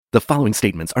The following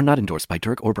statements are not endorsed by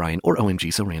Dirk or Brian or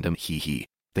OMG So Random, hee hee.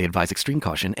 They advise extreme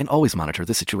caution and always monitor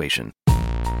the situation. Oh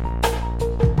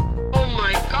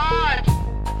my god!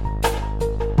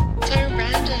 So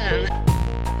random.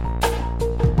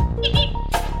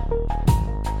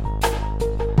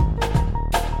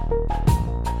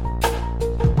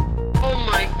 Oh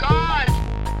my god!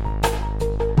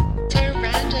 So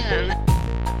random.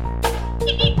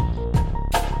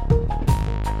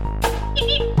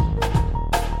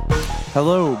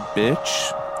 Hello,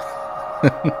 bitch.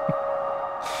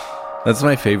 That's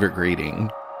my favorite greeting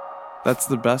That's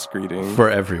the best greeting. for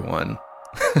everyone.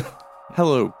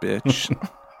 Hello, bitch.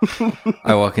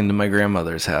 I walk into my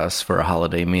grandmother's house for a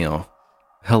holiday meal.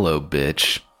 Hello,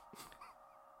 bitch.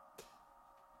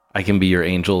 I can be your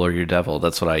angel or your devil.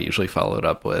 That's what I usually follow it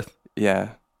up with.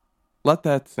 Yeah. Let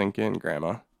that sink in,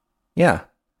 Grandma. Yeah,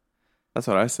 That's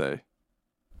what I say.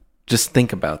 just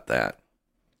think about that.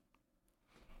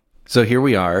 So here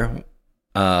we are.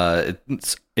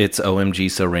 It's OMG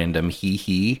So Random, hee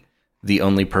hee, the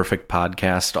only perfect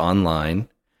podcast online.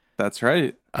 That's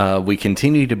right. We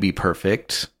continue to be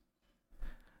perfect.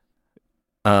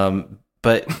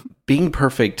 But being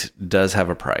perfect does have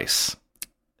a price.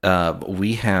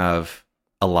 We have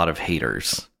a lot of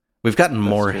haters. We've gotten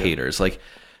more true. haters. Like,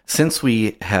 since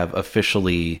we have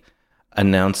officially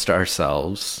announced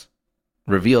ourselves,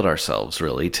 revealed ourselves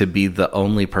really, to be the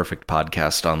only perfect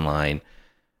podcast online,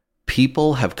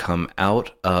 people have come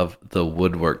out of the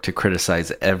woodwork to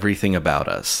criticize everything about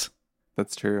us,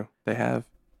 That's true. They have.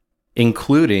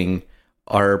 including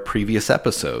our previous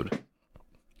episode.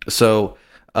 So,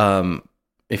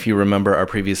 if you remember, our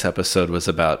previous episode was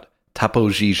about Topo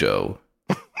Gigio,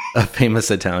 a famous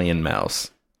Italian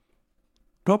mouse,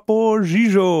 Topo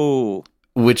Gigio.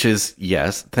 which is,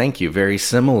 yes, thank you, very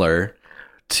similar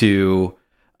to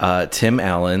Tim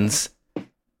Allen's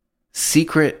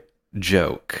secret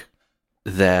joke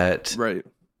that Right.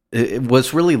 it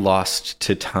was really lost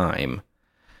to time.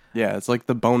 Yeah, it's like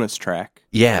the bonus track.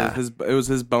 Yeah. It was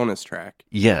his bonus track.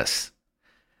 Yes.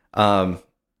 But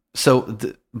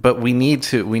we need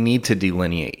to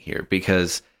delineate here,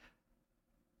 because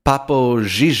Papo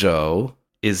Gigio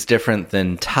is different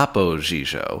than Topo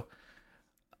Gigio.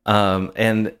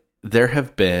 And there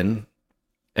have been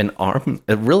an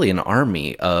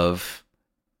army of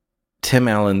Tim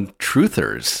Allen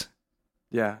truthers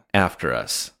Yeah. after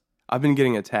us. I've been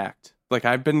getting attacked. Like,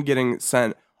 I've been getting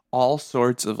sent all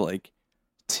sorts of, like,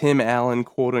 Tim Allen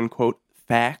quote-unquote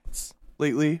facts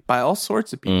lately by all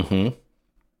sorts of people Mm-hmm.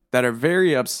 that are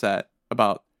very upset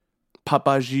about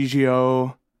Papa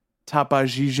Gigio, Tapa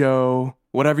Gigio,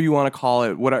 whatever you want to call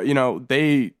it. Whatever, you know,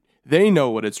 they know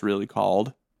what it's really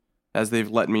called, as they've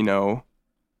let me know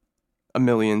a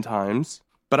million times.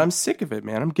 But I'm sick of it,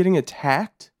 man. I'm getting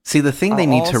attacked. See, the thing On they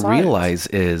need all to sides. realize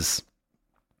is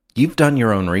you've done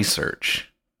your own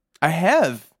research. I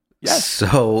have. Yes.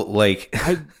 So, like,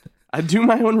 I do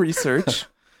my own research.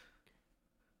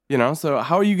 You know, so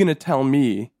how are you going to tell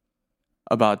me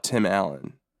about Tim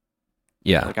Allen?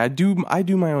 yeah, Like, I do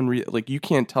my own like, you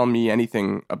can't tell me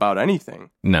anything about anything.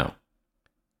 no.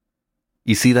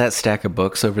 You see that stack of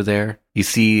books over there? You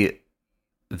see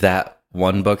that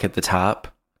one book at the top?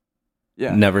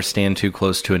 Yeah. Never Stand Too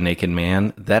Close to a Naked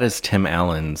Man? That is Tim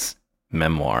Allen's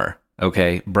memoir.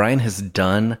 Okay? Brian has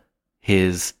done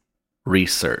his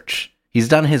research. He's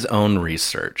done his own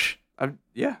research.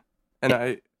 Yeah.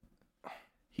 And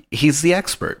He's the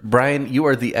expert. Brian, you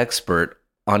are the expert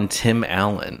on Tim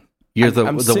Allen. You're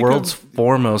I'm the sick world's of-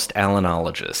 foremost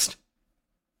Allenologist.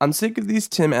 I'm sick of these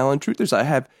Tim Allen truthers. I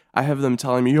have them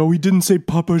telling me, "Oh, he didn't say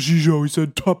Papa Gigio. He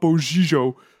said Topo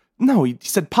Gigio." No, he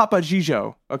said Papa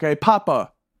Gigio. Okay,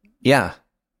 Papa. Yeah.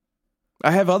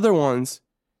 I have other ones,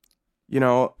 you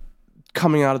know,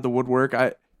 coming out of the woodwork.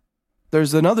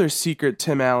 There's another secret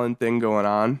Tim Allen thing going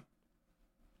on.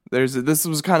 This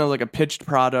was kind of like a pitched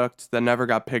product that never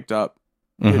got picked up.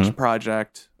 Pitched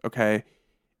project. Okay,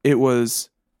 it was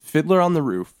Fiddler on the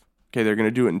Roof. Okay, they're gonna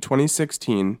do it in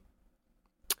 2016.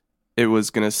 It was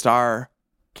gonna star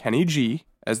Kenny G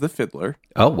as the fiddler.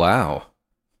 Oh, wow.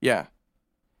 Yeah.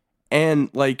 And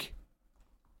like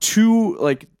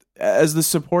as the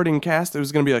supporting cast, it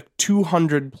was going to be like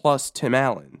 200 plus Tim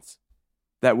Allens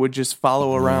that would just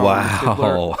follow around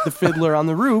Wow. the fiddler on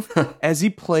the roof as he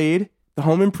played the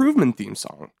Home Improvement theme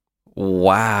song.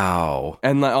 Wow.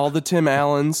 And like, all the Tim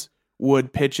Allens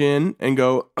would pitch in and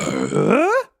go,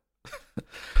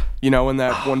 you know, in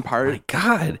that one part. My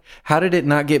God. How did it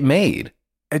not get made?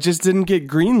 It just didn't get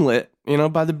greenlit, you know,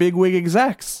 by the bigwig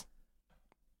execs.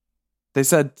 They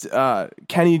said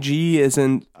Kenny G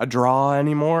isn't a draw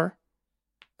anymore.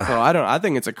 So I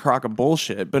think it's a crock of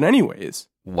bullshit. But anyways,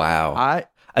 Wow. I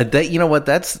That, you know what?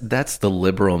 That's the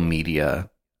liberal media.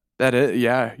 that is,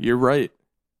 yeah, you're right.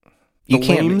 You The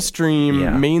can't. mainstream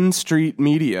Yeah. Main Street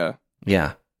media.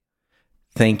 Yeah.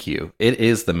 Thank you. It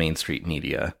is the Main Street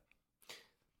media.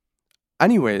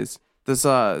 Anyways,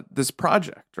 this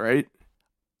project, right?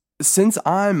 Since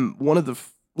I'm one of the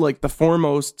the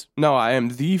foremost, no, I am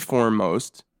the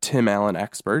foremost Tim Allen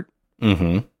expert.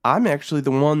 Mm-hmm. I'm actually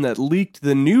the one that leaked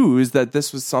the news that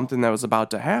this was something that was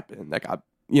about to happen. That got,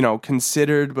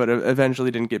 considered, but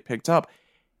eventually didn't get picked up.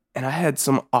 And I had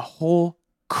a whole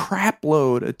crap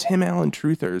load of Tim Allen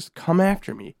truthers come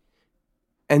after me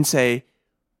and say,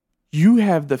 you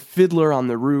have the Fiddler on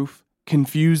the Roof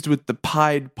confused with the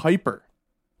Pied Piper.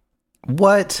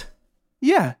 What?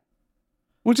 Yeah.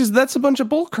 That's a bunch of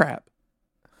bull crap.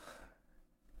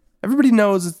 Everybody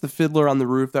knows it's the Fiddler on the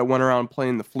Roof that went around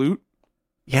playing the flute.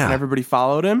 Yeah. And everybody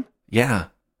followed him. Yeah.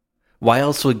 Why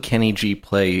else would Kenny G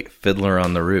play Fiddler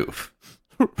on the Roof?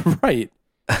 Right.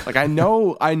 Like, I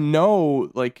know, I've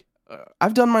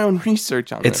done my own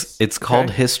research on this. It's called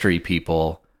okay? history,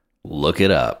 people. Look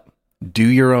it up. Do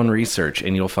your own research,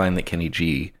 and you'll find that Kenny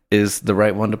G is the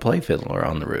right one to play Fiddler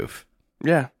on the Roof.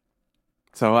 Yeah.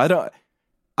 So I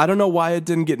don't know why it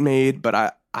didn't get made, but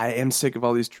I am sick of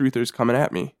all these truthers coming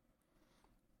at me.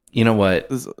 You know what?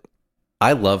 This-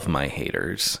 I love my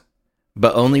haters,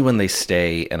 but only when they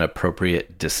stay an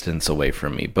appropriate distance away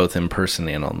from me, both in person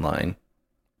and online.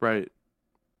 Right.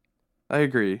 I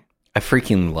agree. I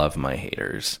freaking love my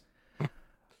haters.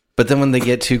 But then when they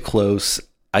get too close,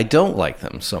 I don't like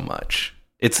them so much.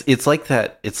 It's like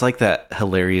that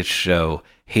hilarious show,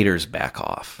 Haters Back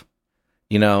Off.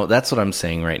 That's what I'm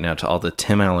saying right now to all the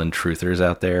Tim Allen truthers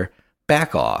out there.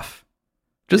 Back off.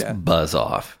 Just Yeah. buzz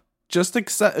off. Just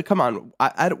accept. Come on.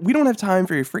 We don't have time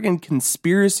for your freaking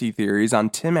conspiracy theories on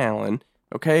Tim Allen.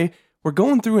 Okay, we're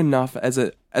going through enough as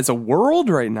a world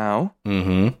right now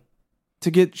Mm-hmm.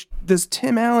 to get this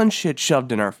Tim Allen shit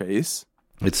shoved in our face.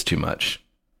 It's too much.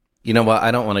 You know what?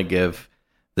 I don't want to give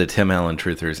the Tim Allen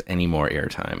truthers any more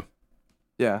airtime.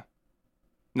 Yeah.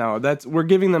 No, we're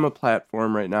giving them a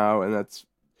platform right now, and that's,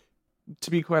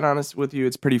 to be quite honest with you,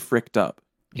 it's pretty fricked up.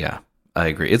 Yeah, I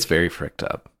agree. It's very fricked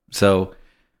up. So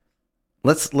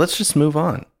let's just move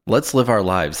on. Let's live our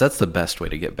lives. That's the best way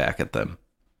to get back at them.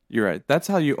 You're right. That's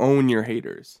how you own your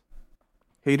haters.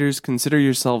 Haters, consider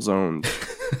yourselves owned.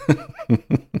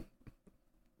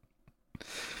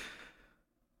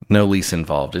 No lease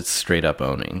involved. It's straight up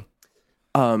owning.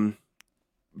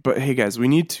 But hey guys, we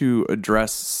need to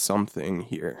address something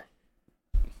here.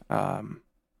 Like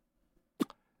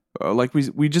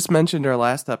we just mentioned our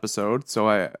last episode, so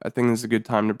I think this is a good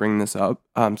time to bring this up.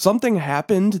 Something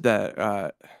happened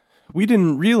that we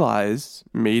didn't realize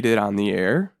made it on the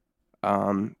air.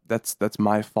 That's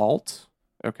my fault.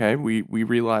 Okay, we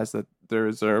realized that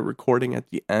there's a recording at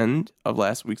the end of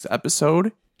last week's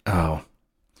episode. Oh.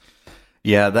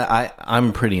 Yeah,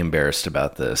 I'm pretty embarrassed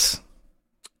about this.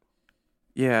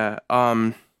 Yeah,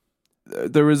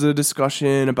 there was a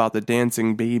discussion about the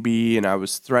dancing baby, and I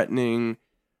was threatening.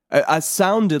 I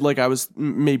sounded like I was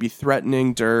maybe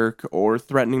threatening Dirk or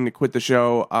threatening to quit the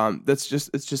show. It's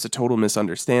just a total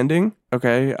misunderstanding.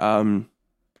 Okay.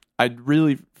 I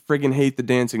really friggin' hate the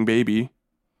dancing baby.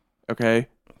 Okay.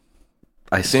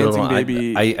 I still Dancing don't,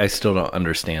 Baby- I still don't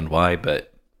understand why,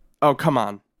 but Oh, come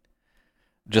on.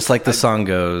 just like the song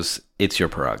goes, it's your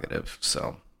prerogative.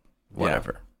 So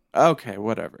whatever. Okay,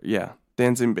 whatever. Yeah,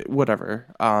 whatever.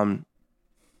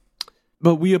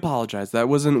 But we apologize. That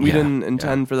wasn't. We Yeah, didn't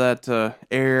intend for that to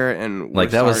air, and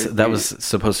Like we're that sorry was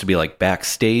supposed to be like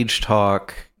backstage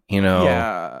talk,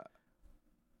 Yeah,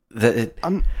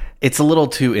 it's a little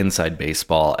too inside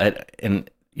baseball, and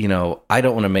I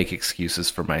don't want to make excuses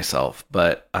for myself,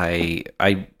 but I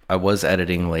was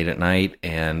editing late at night,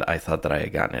 and I thought that I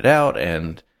had gotten it out,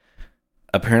 and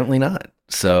apparently not.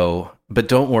 So, but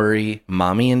don't worry,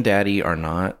 mommy and daddy are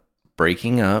not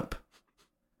breaking up.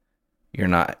 You're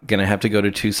not gonna have to go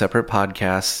to 2 separate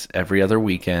podcasts every other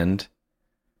weekend.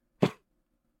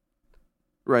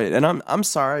 right. And I'm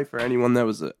sorry for anyone that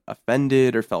was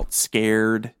offended or felt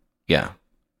scared. Yeah.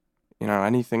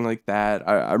 Anything like that.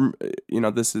 I'm.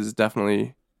 This is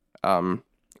definitely.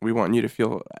 We want you to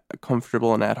feel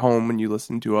comfortable and at home when you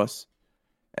listen to us.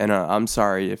 And I'm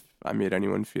sorry if I made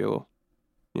anyone feel,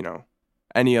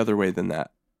 any other way than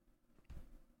that.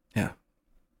 Yeah.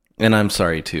 And I'm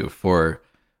sorry too for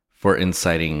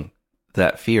inciting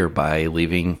that fear by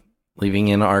leaving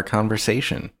in our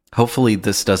conversation. Hopefully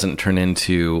this doesn't turn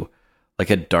into like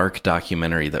a dark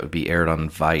documentary that would be aired on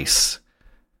Vice.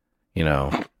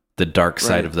 The dark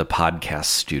side Right. of the podcast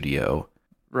studio.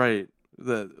 Right.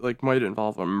 that like might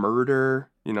involve a murder,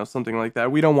 something like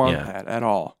that. We don't want that at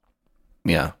all.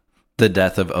 Yeah. The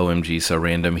death of OMG So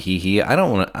Random Hee. I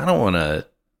don't want to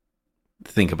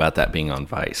think about that being on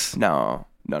Vice. No.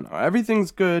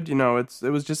 Everything's good. It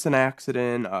was just an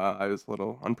accident. I was a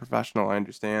little unprofessional, I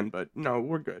understand, but no,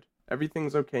 we're good.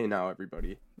 Everything's okay now,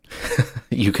 everybody.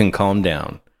 You can calm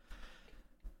down.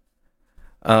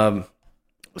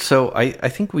 So I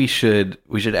think we should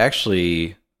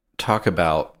actually talk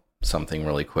about something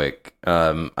really quick.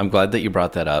 I'm glad that you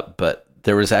brought that up, but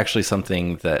there was actually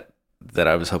something that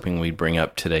I was hoping we'd bring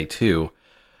up today too.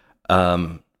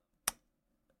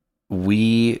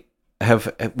 We've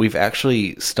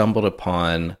actually stumbled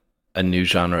upon a new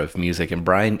genre of music, and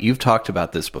Brian, you've talked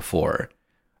about this before.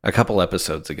 A couple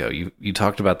episodes ago, you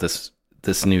talked about this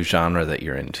new genre that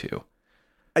you're into.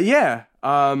 Yeah.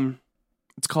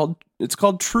 It's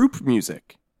called troop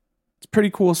music. It's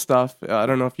pretty cool stuff. I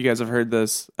don't know if you guys have heard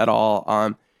this at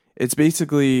all. It's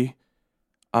basically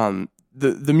the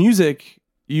music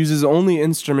uses only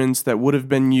instruments that would have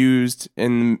been used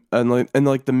in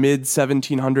like the mid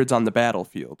 1700s on the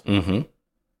battlefield. Mm-hmm.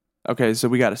 Okay, so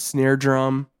we got a snare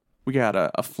drum, we got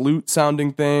a flute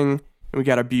sounding thing, and we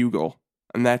got a bugle,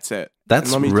 and that's it.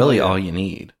 That's really all you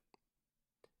need.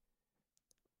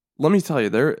 Let me tell you,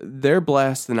 they're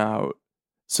blasting out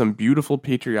some beautiful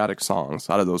patriotic songs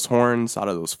out of those horns, out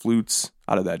of those flutes,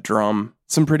 out of that drum.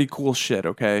 Some pretty cool shit,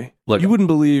 okay? Look, you wouldn't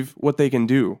believe what they can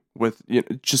do with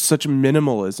just such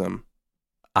minimalism.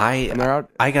 I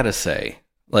gotta say,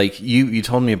 like you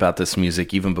told me about this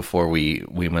music even before we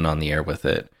went on the air with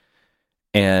it,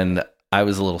 and I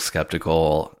was a little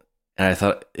skeptical, and I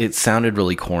thought it sounded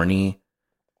really corny,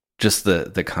 just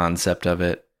the concept of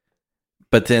it.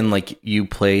 But then, like, you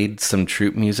played some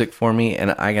troop music for me,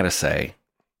 and I gotta say,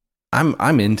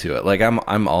 I'm into it. Like,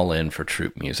 I'm all in for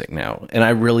troop music now, and I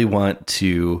really want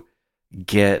to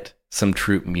get some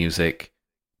troop music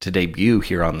to debut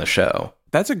here on the show.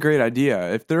 That's a great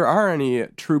idea. If there are any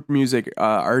troop music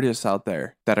artists out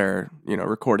there that are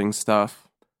recording stuff,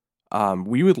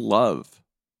 we would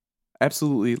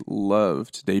absolutely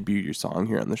love to debut your song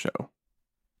here on the show.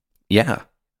 Yeah,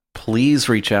 please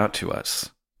reach out to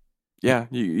us. Yeah,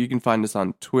 you can find us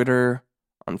on Twitter,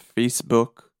 on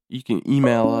Facebook. You can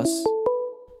email us.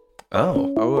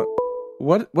 Oh,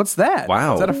 what's that?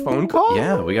 Wow. Is that a phone call?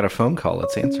 Yeah, we got a phone call.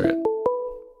 Let's answer it.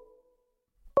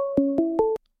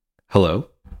 Hello?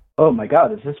 Oh my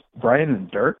God, is this Brian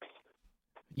and Dirk?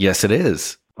 Yes, it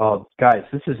is. Oh, guys,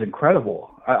 this is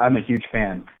incredible. I'm a huge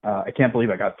fan. I can't believe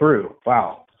I got through.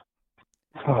 Wow.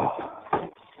 Oh.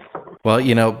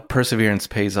 Well, perseverance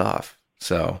pays off.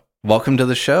 So, welcome to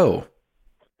the show.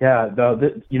 Yeah,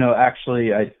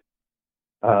 actually, I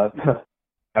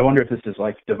wonder if this is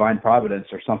like divine providence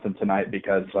or something tonight,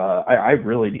 because I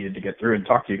really needed to get through and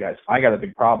talk to you guys. I got a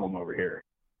big problem over here.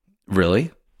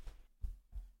 Really?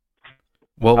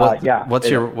 Well, what's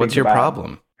your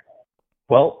problem?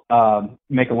 Well,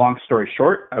 make a long story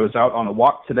short, I was out on a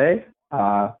walk today,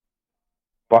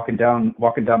 walking down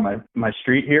my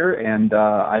street here, and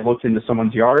I looked into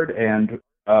someone's yard, and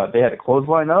they had a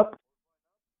clothesline up,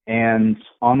 and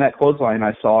on that clothesline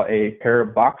I saw a pair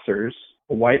of boxers,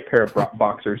 a white pair of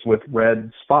boxers with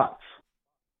red spots.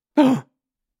 Oh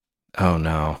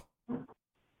no!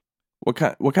 What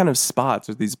kind of spots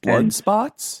are these? Blood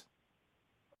spots?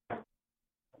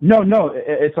 No,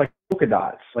 it's like polka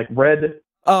dots, like red.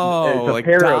 Oh, it's a like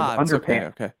pair dots. of underpants.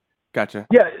 Okay, gotcha.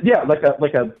 Yeah, like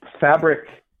a fabric,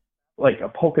 like a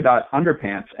polka dot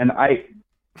underpants. And I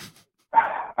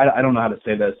don't know how to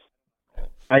say this.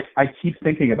 I keep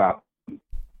thinking about.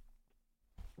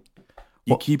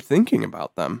 You keep thinking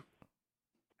about them.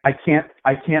 I can't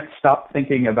stop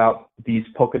thinking about these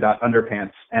polka dot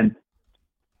underpants, and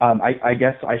I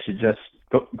guess I should just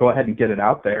go ahead and get it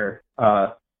out there.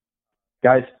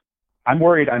 Guys, I'm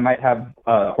worried I might have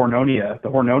the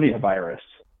Hornonia virus.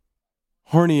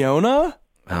 Horniona?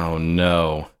 Oh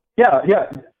no. Yeah,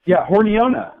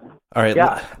 Horniona. All right.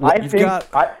 Yeah,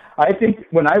 I think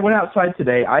when I went outside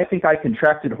today, I think I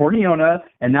contracted Horniona,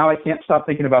 and now I can't stop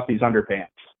thinking about these underpants.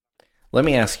 Let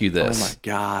me ask you this. Oh my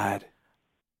God.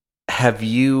 Have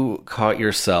you caught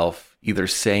yourself either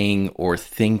saying or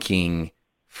thinking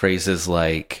phrases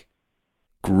like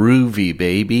groovy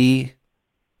baby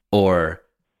or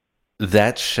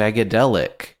that's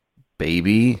shagadelic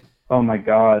baby? Oh my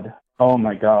God. Oh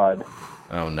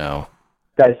no.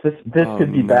 Guys, this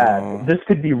could be bad. This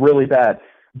could be really bad.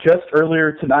 Just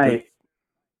earlier tonight,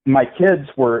 my kids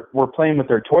were playing with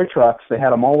their toy trucks. They had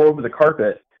them all over the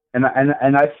carpet. And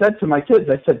I said to my kids,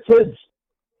 kids,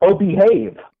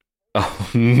 behave.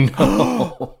 Oh,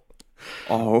 no.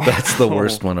 Oh, That's the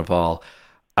worst one of all.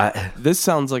 This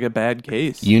sounds like a bad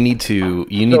case. You need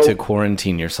to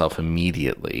quarantine yourself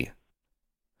immediately.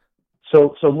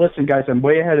 So listen, guys, I'm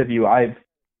way ahead of you. I've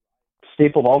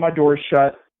stapled all my doors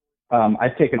shut.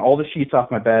 I've taken all the sheets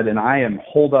off my bed, and I am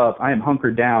holed up. I am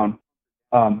hunkered down.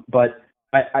 But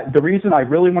the reason I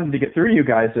really wanted to get through to you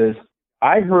guys is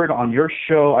I heard on your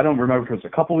show, I don't remember if it was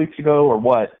a couple weeks ago or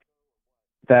what,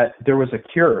 that there was a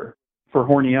cure for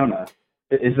horniona.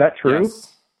 Is that true?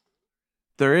 Yes.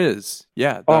 There is.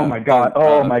 Yeah. Oh my God.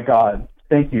 My God.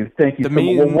 Thank you.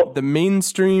 The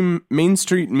mainstream Main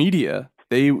Street media,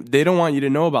 they don't want you to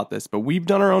know about this, but we've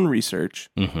done our own research.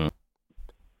 Mm-hmm.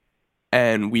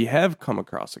 And we have come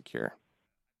across a cure.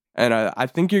 And I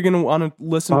think you're going to want to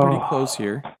listen pretty close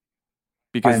here.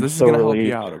 Because this is going to help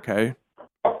you out, okay?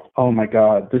 Oh my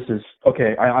God. This is...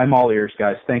 Okay, I'm all ears,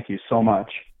 guys. Thank you so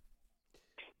much.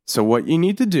 So what you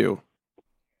need to do...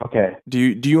 Okay. Do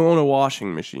you own a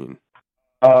washing machine?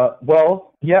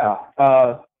 Well, yeah.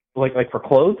 Like for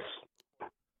clothes?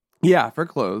 Yeah, for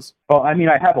clothes. Well, I mean,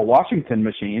 I have a Washington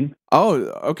machine. Oh,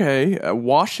 okay. A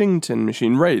Washington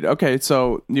machine. Right. Okay,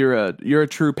 so you're a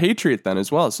true patriot then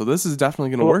as well. So this is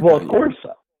definitely going to work. Well, of course.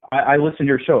 I listen to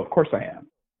your show. Of course I am.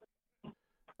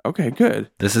 Okay, good.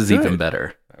 This is even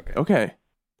better. Okay.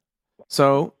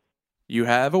 So you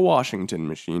have a Washington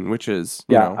machine, which is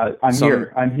I'm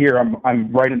here.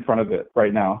 I'm right in front of it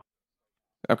right now.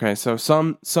 Okay, so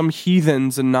some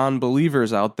heathens and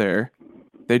non-believers out there,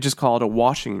 they just call it a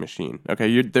washing machine.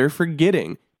 Okay, they're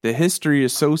forgetting the history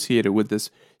associated with this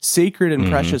sacred and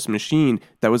precious machine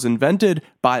that was invented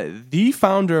by the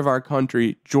founder of our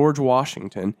country, George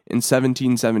Washington, in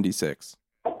 1776.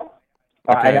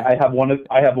 Okay. I have one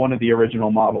of the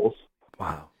original models.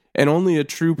 Wow. And only a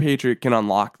true patriot can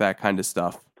unlock that kind of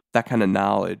stuff, that kind of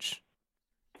knowledge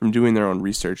from doing their own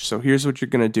research. So here's what you're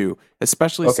going to do,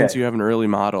 especially since you have an early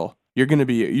model. You're going to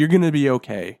be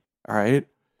okay. All right?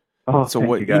 Oh, so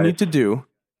what you need to do,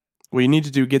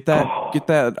 get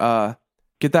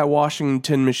that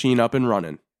Washington machine up and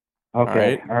running.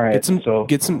 Okay. All right.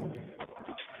 Get some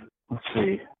Let's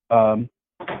see.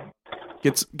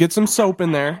 Get some soap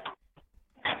in there.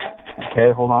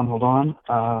 Okay, hold on.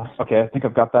 Okay, I think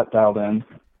I've got that dialed in.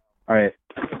 All right.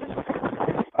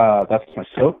 That's my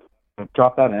soap.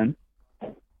 Drop that in.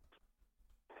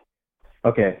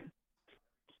 Okay.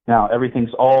 Now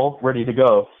everything's all ready to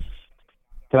go.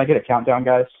 Can I get a countdown,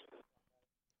 guys?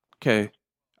 Okay.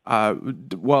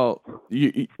 Well,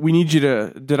 we need you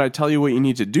to... Did I tell you what you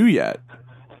need to do yet?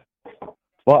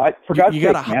 Well, for God's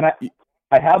sake, man,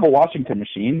 I have a Washington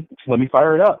machine. Let me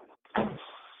fire it up.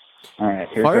 All right,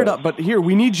 fire it up. But here,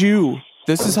 we need you.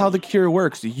 This is how the cure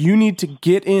works. You need to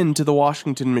get into the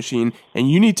Washington machine, and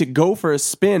you need to go for a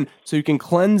spin so you can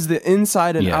cleanse the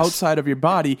inside and outside of your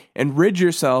body and rid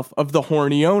yourself of the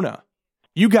horniona.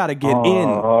 You got to get in.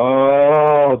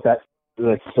 Oh, that's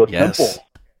so simple.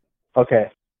 Okay.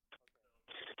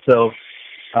 So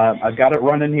I've got it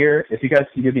running here. If you guys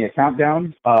can give me a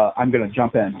countdown, I'm going to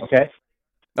jump in, okay?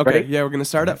 Okay, ready? Yeah, we're going to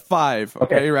start at 5.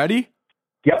 Okay, ready?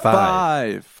 Yep.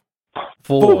 5,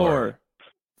 4,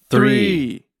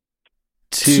 3,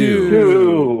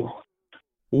 2,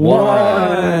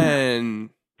 1.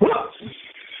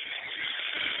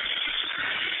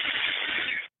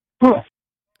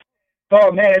 Oh,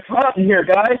 man, it's hot in here,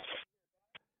 guys.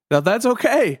 Now, that's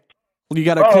okay. You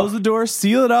got to close the door,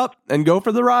 seal it up, and go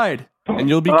for the ride. And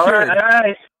you'll be cured. All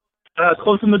right.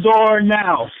 Closing the door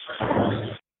now.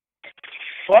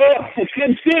 Oh, it's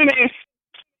good seeing me.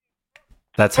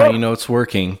 That's how you know it's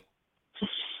working.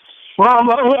 Well,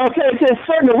 okay, it's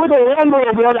starting to wiggle around a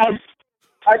little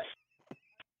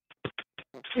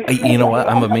bit. You know what?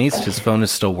 I'm amazed his phone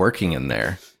is still working in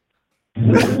there.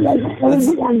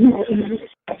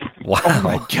 Wow. Oh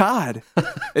my God.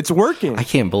 It's working. I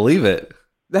can't believe it.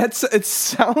 It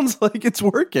sounds like it's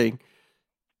working.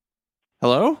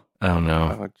 Hello? Oh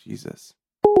no. Oh Jesus.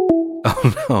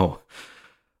 Oh no.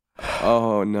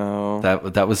 Oh no.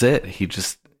 That was it. He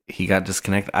got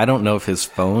disconnected. I don't know if his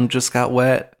phone just got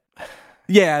wet.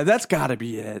 Yeah, that's got to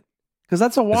be it. Because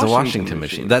that's a Washington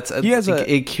machine.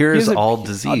 It cures all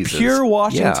diseases. A pure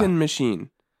Washington machine.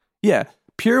 Yeah,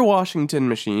 pure Washington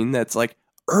machine. That's like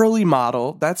early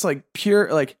model. That's like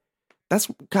pure. Like that's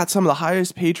got some of the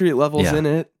highest Patriot levels in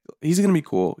it. He's gonna be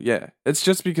cool. Yeah, it's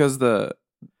just because the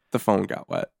phone got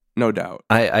wet. No doubt.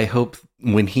 I hope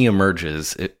when he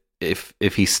emerges, if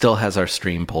he still has our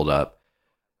stream pulled up,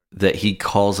 that he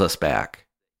calls us back,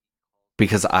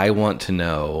 because I want to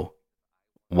know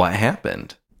what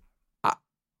happened.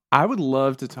 I would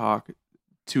love to talk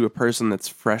to a person that's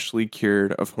freshly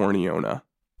cured of horniona.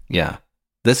 Yeah.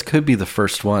 This could be the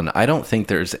first one. I don't think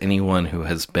there's anyone who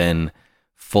has been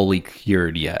fully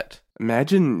cured yet.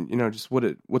 Imagine, just what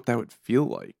that would feel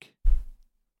like.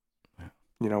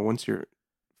 Once you're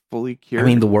fully cured. I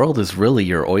mean, the world is really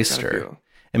your oyster. feel-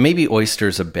 And maybe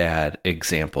oyster's a bad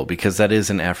example because that is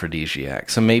an aphrodisiac.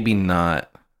 So maybe not.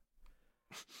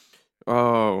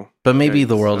 Oh. But maybe Yikes.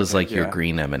 the world is Okay, like your yeah.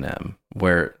 green M&M,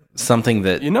 where something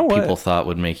that You know what? people thought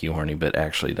would make you horny, but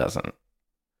actually doesn't.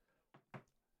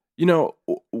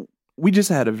 We just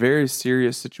had a very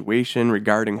serious situation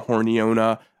regarding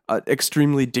Horniona,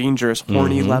 extremely dangerous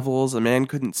horny Mhm. levels. A man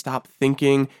couldn't stop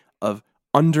thinking of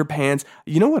underpants.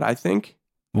 You know what I think?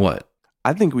 What?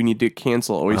 I think we need to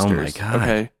cancel oysters. God.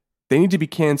 Okay. They need to be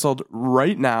canceled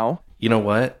right now. You know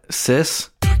what, sis?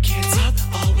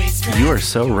 You are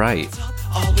so right.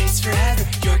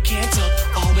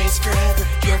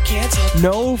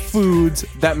 No foods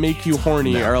that make you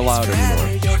horny are allowed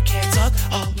anymore.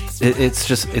 It's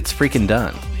freaking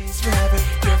done.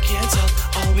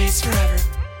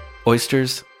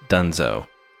 Oysters, dunzo.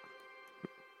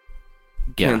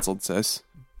 Yeah. Canceled, sis.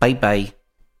 Bye bye.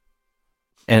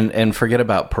 And forget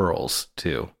about pearls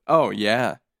too. Oh,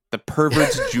 yeah. The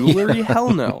pervert's jewelry? Hell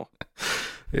no.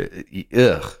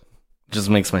 Ugh. Just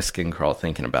makes my skin crawl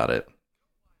thinking about it.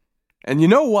 And you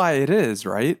know why it is,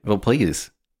 right? Well,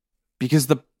 please. Because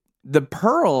the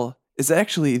pearl is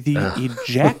actually the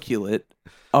ejaculate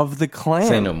of the clam.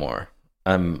 Say no more.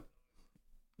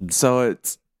 So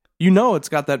it's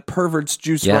got that pervert's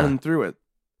juice Yeah. running through it.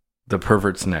 The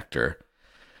pervert's nectar.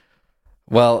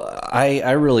 Well,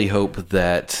 I really hope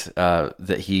that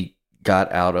that he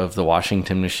got out of the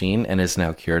Washington machine and is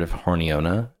now cured of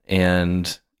horniona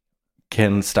and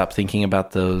can stop thinking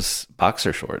about those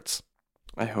boxer shorts.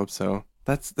 I hope so.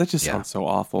 That just Yeah. sounds so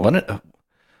awful.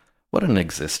 What an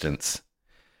existence.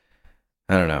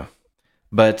 I don't know.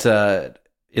 But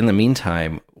in the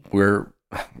meantime,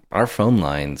 our phone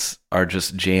lines are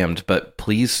just jammed, but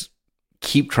please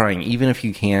keep trying. Even if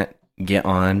you can't get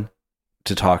on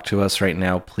to talk to us right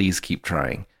now, please keep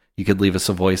trying. You could leave us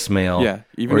a voicemail. Yeah,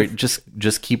 even or if-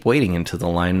 just keep waiting until the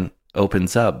line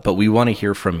opens up. But we want to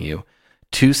hear from you.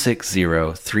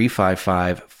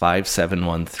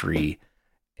 260-355-5713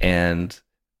 and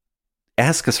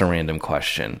ask us a random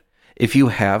question. If you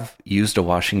have used a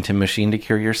Washington machine to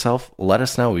cure yourself, let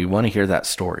us know. We want to hear that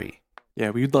story. Yeah,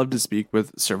 we'd love to speak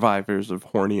with survivors of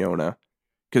horniona.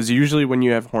 Because usually when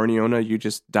you have horniona, you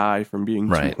just die from being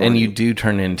too Right. horny. And you do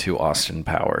turn into Austin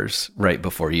Powers right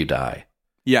before you die.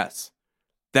 Yes.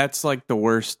 That's like the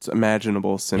worst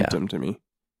imaginable symptom to me.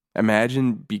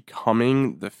 Imagine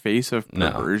becoming the face of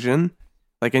No. perversion.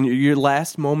 Like in your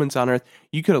last moments on earth,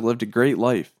 you could have lived a great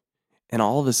life. And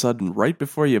all of a sudden, right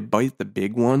before you bite the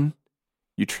big one,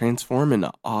 you transform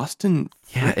into Austin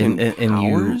Yeah, and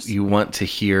Powers? you want to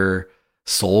hear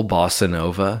Soul Bossa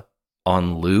Nova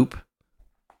on loop.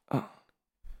 Oh.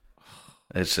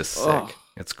 It's just sick. Ugh.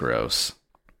 It's gross.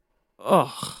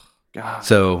 Oh, God.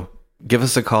 So give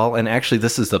us a call. And actually,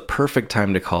 this is the perfect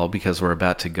time to call because we're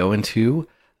about to go into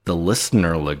the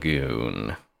Listener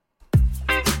Lagoon.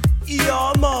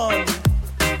 Ja, man.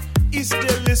 It's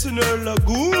the Listener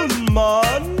Lagoon,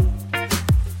 man.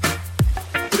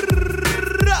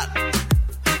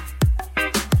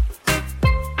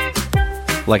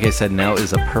 Like I said, now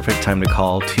is a perfect time to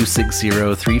call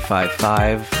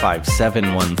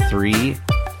 260-355-5713.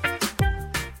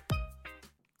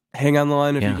 Hang on the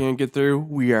line if Yeah. you can't get through.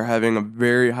 We are having a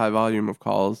very high volume of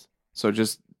calls. So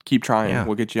just keep trying. Yeah.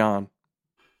 We'll get you on.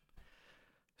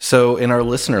 So in our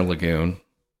Listener Lagoon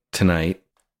tonight,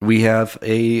 we have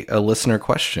a listener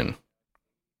question.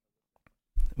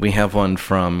 We have one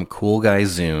from Cool Guy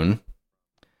Zune.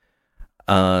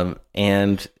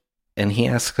 And he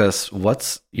asks us,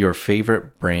 what's your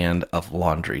favorite brand of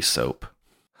laundry soap?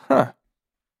 Huh.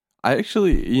 I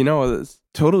actually, it's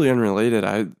totally unrelated.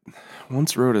 I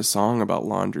once wrote a song about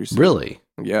laundry soap. Really?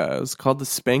 Yeah, it was called the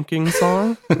Spanking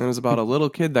Song. And it was about a little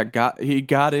kid that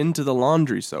got into the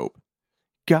laundry soap.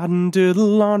 Got into the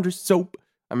laundry soap.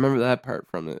 I remember that part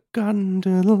from it. Got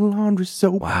into the laundry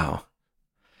soap. Wow.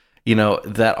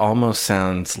 That almost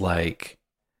sounds like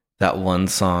that one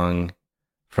song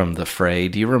from The Fray.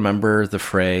 Do you remember The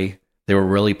Fray? They were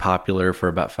really popular for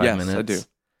about 5 minutes. Yes, I do.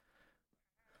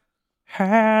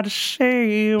 Had to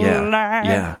shave like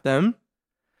yeah. them.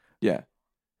 Yeah.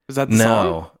 Is that the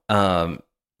song? No.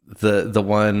 The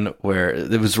one where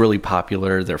it was really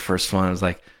popular, their first one was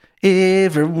like,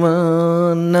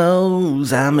 everyone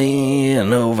knows I'm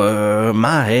in over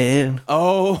my head.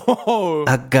 Oh.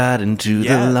 I got into the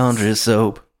Yes. laundry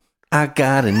soap. I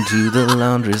got into the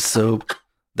laundry soap.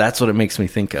 That's what it makes me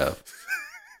think of.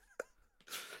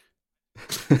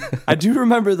 I do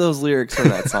remember those lyrics from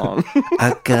that song.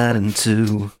 I got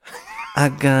into I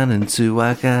got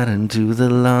into the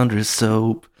laundry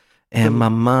soap, and my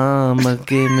mama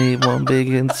gave me one big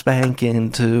and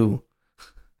spanking too.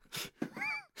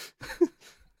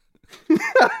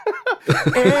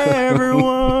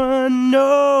 Everyone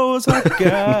knows I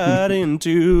got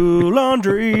into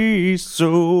laundry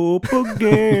soap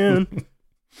again.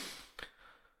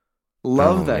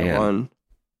 Love Oh, that man. one.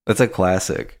 That's a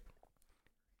classic.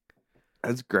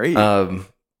 That's great.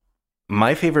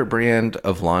 My favorite brand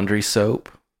of laundry soap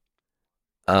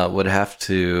would have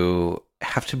to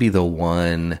be the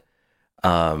one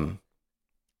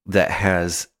that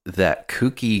has that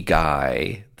kooky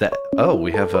guy that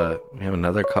we have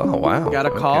another call. Wow. Got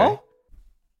a call? Okay.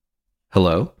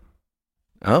 Hello?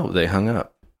 Oh, they hung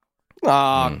up.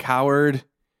 Aw, coward.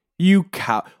 You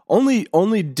only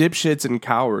dipshits and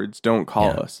cowards don't call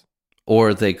Yeah. us.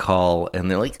 Or they call and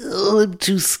they're like, "Oh, I'm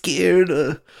too scared."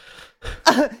 Oh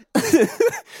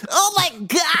my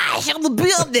gosh, I'm the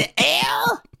bill of the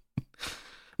air.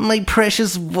 My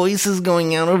precious voice is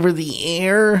going out over the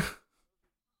air.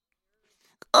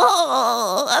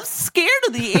 Oh, I'm scared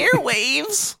of the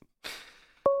airwaves.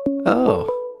 Oh.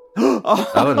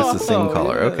 Oh, and it's the same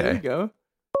caller. Yeah, Okay. There you go.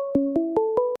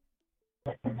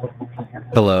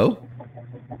 Hello?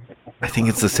 I think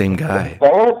it's the same guy.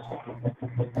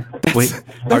 Wait,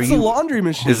 That's are the you? laundry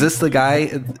machine. Is this the guy?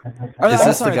 Is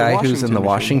this the guy who's in the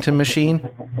Washington machine?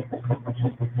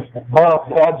 Oh,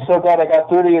 I'm so glad I got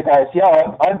through to you guys.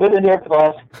 Yeah, I've been in here for the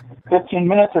last 15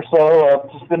 minutes or so.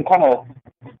 I've just been kind of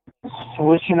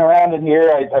swishing around in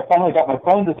here. I finally got my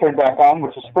phone to turn back on,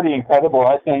 which is pretty incredible,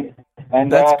 I think.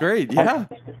 And That's great. Yeah.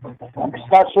 I'm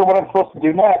just not sure what I'm supposed to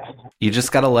do next. You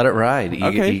just got to let it ride.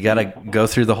 Okay. You got to go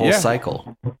through the whole Yeah.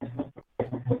 cycle.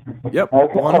 Yep.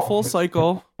 Okay. One full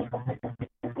cycle.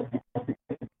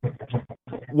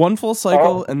 One full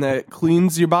cycle, and that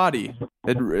cleans your body.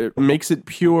 It makes it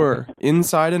pure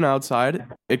inside and outside.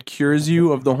 It cures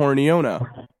you of the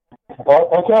horniona.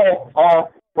 Okay. I'll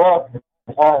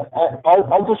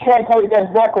just try and call you guys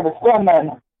back when it's done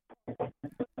then.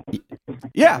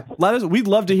 Yeah, we'd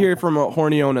love to hear from a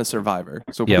horniona survivor.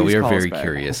 So Yeah, please we are call us very back.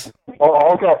 curious.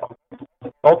 Oh, okay.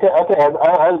 Okay. I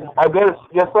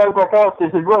guess I'll back out. This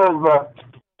is what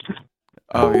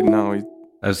Oh no,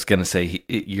 I was gonna say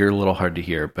you're a little hard to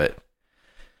hear, but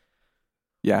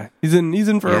yeah, he's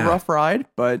in for a Yeah. rough ride,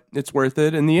 but it's worth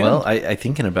it in the end. well, I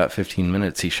think in about 15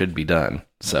 minutes he should be done.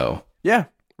 So Yeah,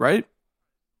 right.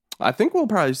 I think we'll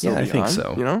probably still Yeah, I be think on,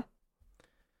 so. You know.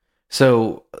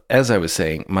 So, as I was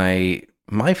saying, my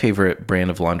favorite brand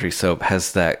of laundry soap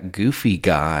has that goofy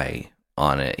guy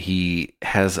on it. He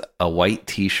has a white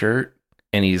t-shirt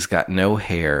and he's got no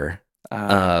hair.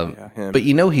 Yeah, him. But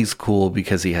you know he's cool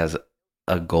because he has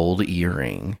a gold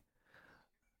earring.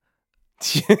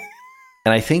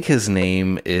 And I think his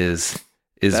name is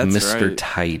That's Mr. right.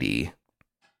 Tidy,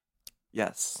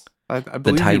 yes, I the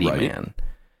believe Tidy you're right. Man.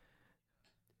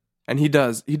 And he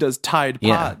does Tide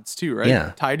Yeah. Pods too, right?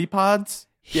 Yeah. Tidy Pods.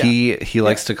 He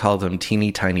likes to call them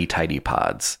teeny tiny tidy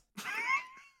pods.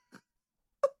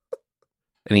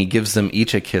 And he gives them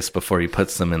each a kiss before he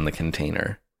puts them in the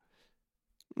container.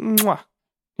 Mwah.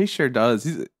 He sure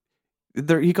does.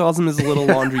 He calls them his little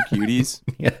laundry cuties.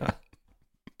 Yeah.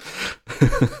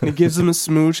 He gives them a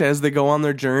smooch as they go on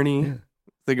their journey. Yeah.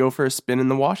 They go for a spin in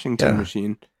the Washington Yeah.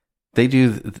 machine. They're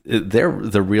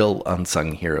the real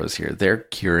unsung heroes here. They're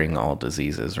curing all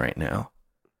diseases right now.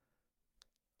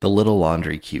 The little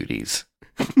laundry cuties.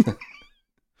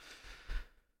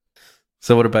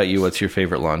 So what about you? What's your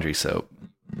favorite laundry soap?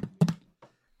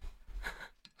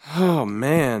 Oh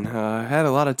man, I had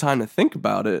a lot of time to think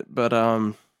about it, but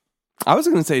I was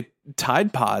gonna say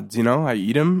Tide Pods. You know, I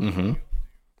eat them. Mm-hmm.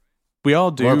 We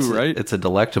all do, Well, right? It's a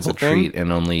delectable It's a thing. treat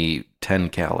and only 10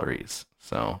 calories.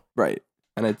 So Right,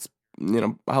 and it's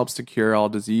helps to cure all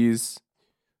disease.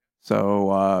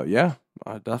 So yeah,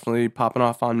 definitely popping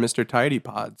off on Mr. Tidy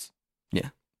Pods.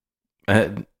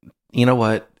 you know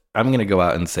what? I'm going to go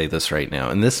out and say this right now.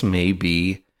 And this may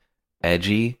be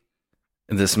edgy.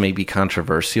 This may be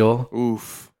controversial.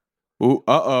 Oof. Ooh,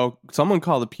 uh-oh. Someone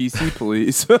call the PC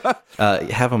police.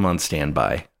 Have them on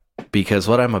standby. Because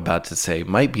what I'm about to say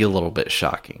might be a little bit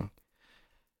shocking.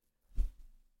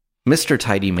 Mr.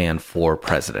 Tidy Man for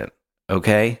president.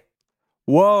 Okay?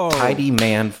 Whoa. Tidy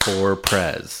Man for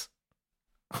prez.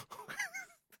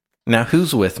 Now,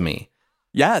 who's with me?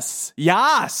 Yes.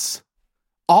 Yas.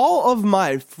 All of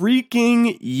my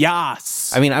freaking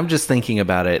yas. I mean, I'm just thinking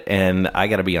about it, and I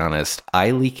gotta be honest.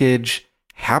 Eye leakage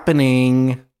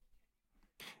happening.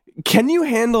 Can you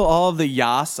handle all of the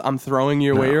yas I'm throwing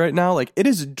your way No. right now? Like, it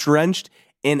is drenched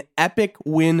in epic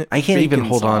win. I can't even bacon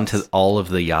hold on sauce. to all of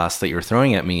the yas that you're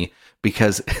throwing at me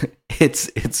because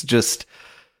it's just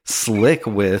slick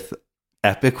with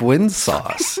Epic Win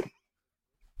sauce.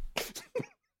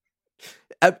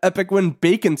 Epic Win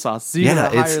bacon sauce. It's even a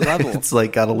higher level. It's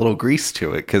like got a little grease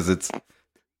to it because it's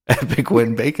Epic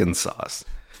Win bacon sauce.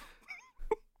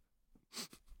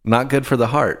 Not good for the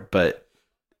heart, but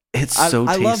it's so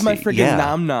tasty. I love my freaking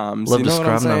nom noms. Love you to know what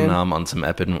I'm scrub nom saying? nom on some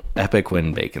Epic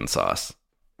Win bacon sauce.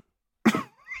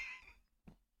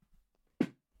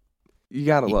 You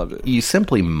gotta love it. You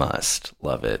simply must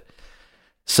love it.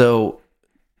 So,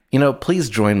 please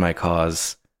join my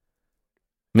cause,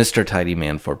 Mr. Tidy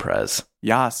Man for Prez.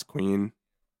 Yas, queen.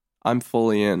 I'm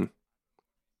fully in.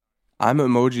 I'm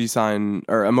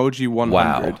emoji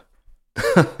 100.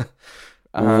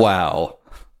 Wow. Wow.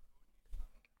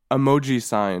 Emoji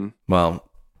sign. Well,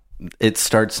 it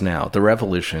starts now. The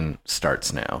revolution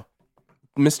starts now.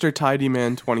 Mr. Tidy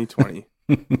Man 2020.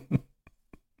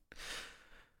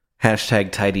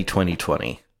 Hashtag Tidy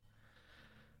 2020.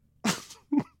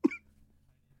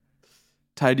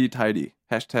 Tidy.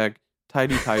 Hashtag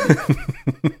tidy.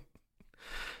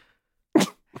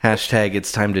 Hashtag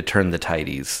it's time to turn the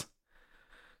tidies.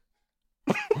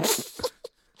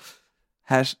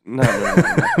 No.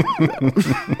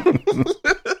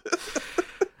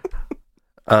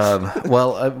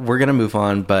 We're going to move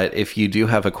on, but if you do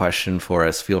have a question for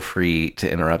us, feel free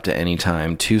to interrupt at any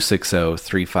time.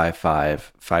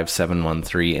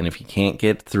 260-355-5713. And if you can't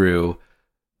get through,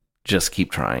 just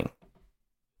keep trying.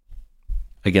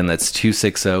 Again, that's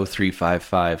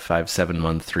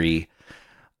 260-355-5713.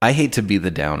 I hate to be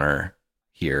the downer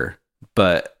here,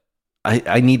 but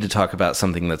I need to talk about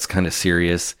something that's kind of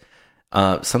serious.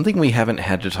 Something we haven't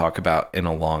had to talk about in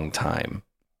a long time.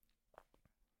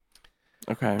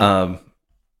 Okay.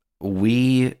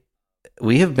 We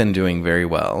have been doing very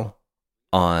well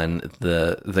on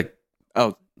the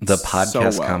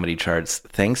podcast comedy charts,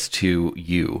 thanks to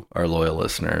you, our loyal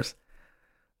listeners.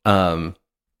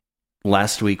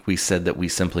 Last week we said that we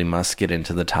simply must get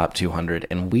into the top 200,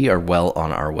 and we are well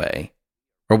on our way,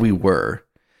 or we were.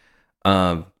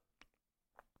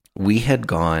 We had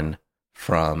gone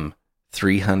from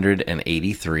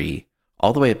 383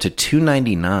 all the way up to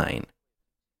 299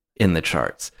 in the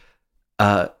charts.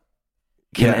 Can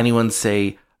anyone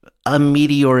say a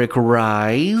meteoric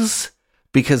rise?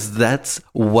 Because that's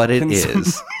what it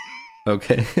is.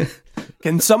 Okay.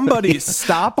 Can somebody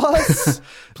stop us?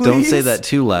 Please? Don't say that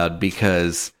too loud,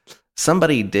 because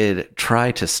somebody did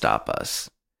try to stop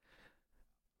us.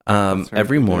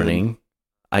 Every morning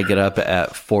I get up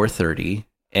at 4:30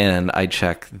 and I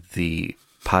check the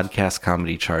podcast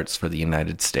comedy charts for the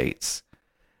United States.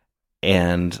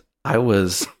 And I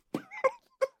was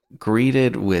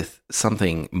greeted with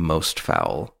something most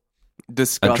foul.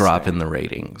 Disgusting. A drop in the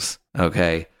ratings.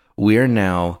 Okay. We're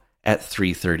now at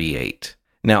 338.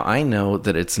 Now, I know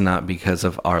that it's not because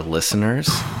of our listeners,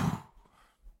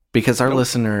 because our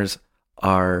listeners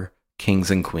are kings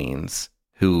and queens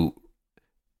who,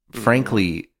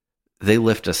 frankly, they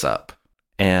lift us up.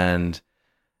 And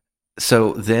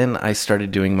so then I started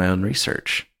doing my own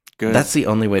research. Good. That's the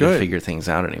only way to figure things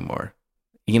out anymore.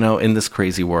 In this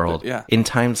crazy world, in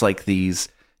times like these,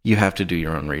 you have to do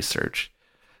your own research.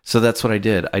 So that's what I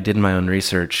did. I did my own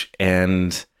research,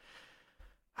 and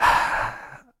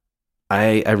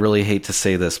I really hate to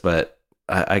say this, but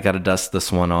I got to dust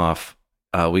this one off.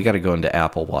 We got to go into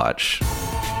Apple Watch.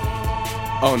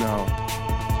 Oh, no.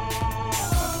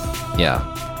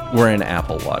 Yeah, we're in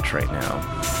Apple Watch right now.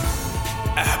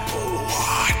 Apple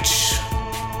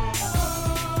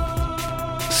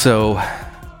Watch. So,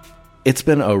 it's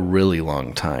been a really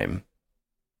long time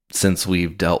since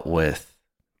we've dealt with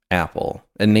Apple,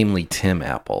 and namely Tim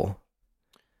Apple.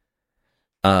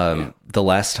 The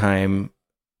last time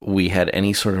we had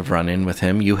any sort of run-in with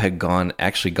him, you had gone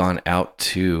out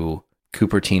to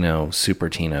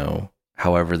Cupertino,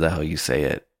 however the hell you say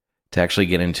it, to actually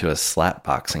get into a slap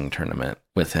boxing tournament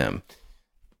with him.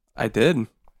 I did.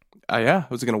 I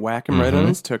was going to whack him right on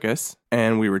his tuchus,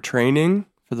 and we were training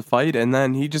for the fight, and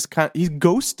then he just he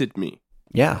ghosted me.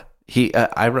 Yeah,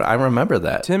 I remember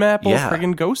that. Tim Apple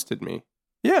friggin' ghosted me.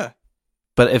 Yeah.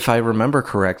 But if I remember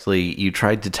correctly, you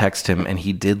tried to text him, and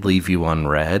he did leave you on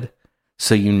red.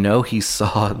 So he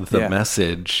saw the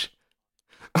message,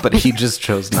 but he just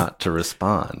chose not to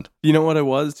respond. You know what it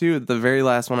was, too? The very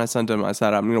last one I sent him, I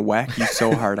said, I'm going to whack you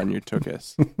so hard on your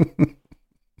tuchus.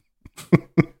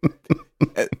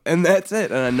 And that's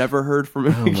it. And I never heard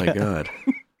from him again. My God.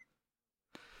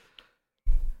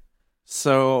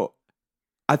 So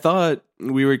I thought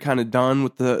we were kind of done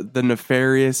with the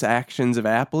nefarious actions of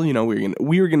Apple.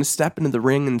 We were gonna step into the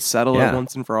ring and settle it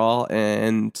once and for all.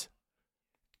 And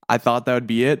I thought that would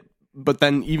be it. But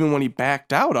then even when he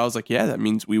backed out, I was like, yeah, that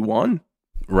means we won.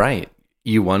 Right.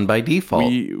 You won by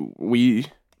default. We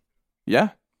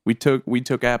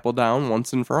took Apple down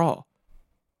once and for all.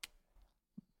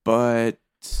 But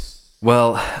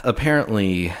Well,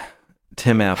 apparently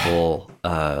Tim Apple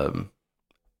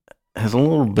has a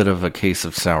little bit of a case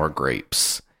of sour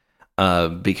grapes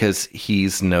because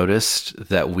he's noticed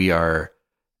that we are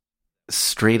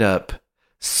straight up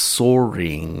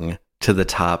soaring to the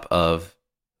top of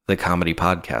the comedy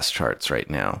podcast charts right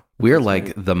now. We're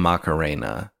like the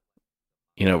Macarena.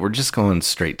 You know, we're just going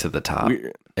straight to the top.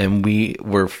 And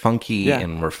we're funky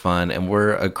and we're fun and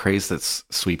we're a craze that's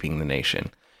sweeping the nation.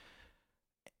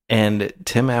 And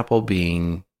Tim Apple,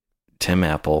 being Tim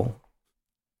Apple,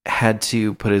 had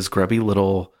to put his grubby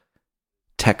little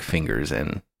tech fingers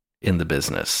in the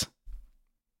business.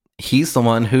 He's the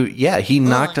one who, he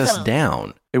knocked us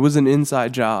down. It was an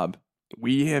inside job.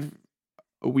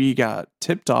 We got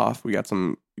tipped off. We got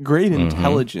some great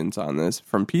intelligence on this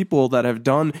from people that have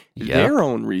done their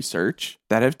own research,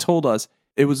 that have told us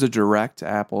it was a direct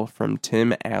Apple from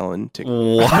Tim Allen to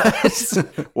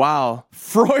What? Wow,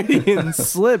 Freudian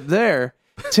slip there.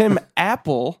 Tim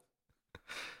Apple.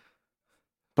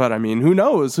 But I mean, who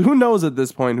knows? Who knows at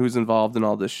this point who's involved in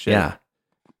all this shit? Yeah.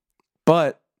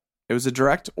 But it was a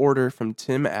direct order from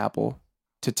Tim Apple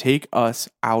to take us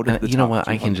out of the You know top what?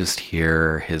 I 200. can just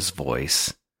hear his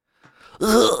voice.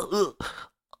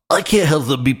 I can't have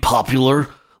them be popular.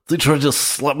 They try to just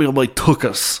slap me on my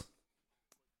tuchus.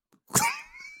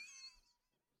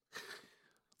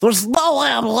 There's no way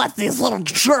I'm gonna let these little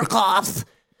jerk-offs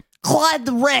climb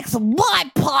the ranks of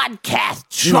my podcast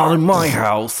chart. Not in my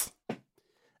house. And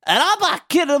I'm not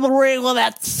getting in the ring with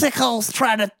that sicko's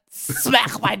trying to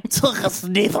smack my tuchus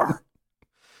neither.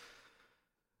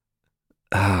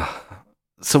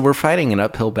 So we're fighting an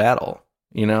uphill battle.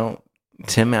 You know,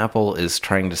 Tim Apple is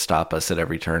trying to stop us at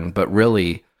every turn, but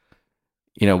really,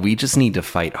 you know, we just need to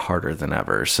fight harder than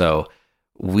ever. So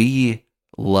we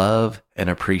love and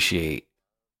appreciate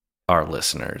our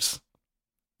listeners.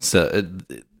 So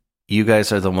you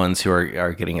guys are the ones who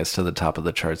are getting us to the top of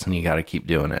the charts, and you got to keep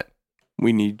doing it.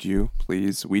 We need you,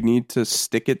 please. We need to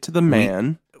stick it to the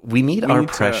man. We need our need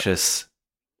to- precious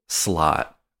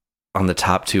slot on the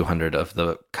top 200 of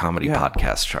the comedy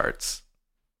podcast charts.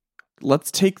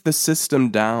 Let's take the system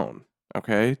down,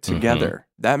 okay? Together.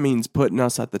 That means putting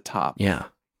us at the top. Yeah.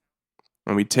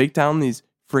 And we take down these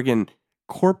friggin'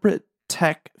 corporate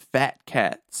tech fat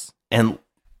cats. And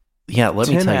yeah, let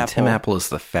me Tim tell you, Apple. Tim Apple is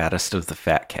the fattest of the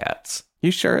fat cats. He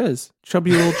sure is.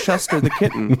 Chubby little Chester the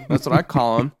kitten. That's what I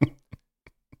call him.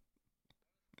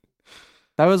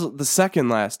 That was the second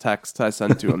last text I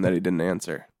sent to him that he didn't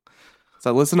answer.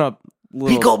 So listen up.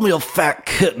 He called me a fat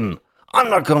kitten. I'm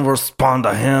not going to respond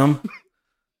to him.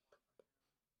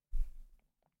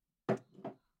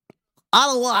 I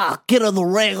don't want to get in the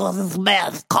ring with this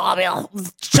man call me a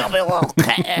chubby little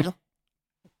kid.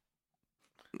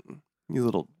 You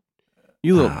little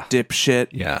dipshit.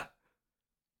 Yeah.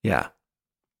 Yeah.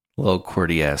 Little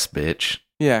QWERTY ass bitch.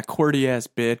 Yeah, QWERTY ass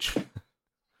bitch.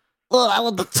 Look, I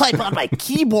want to type on my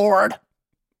keyboard.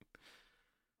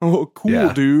 Oh, cool,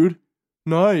 Yeah. dude.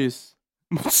 Nice.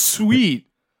 Sweet.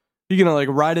 You gonna like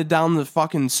ride it down the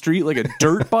fucking street like a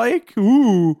dirt bike?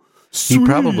 Ooh. Sweet. He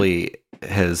probably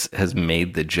has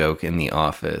made the joke in the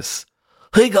office.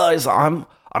 Hey guys, I'm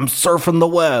surfing the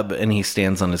web. And he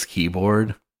stands on his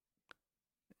keyboard.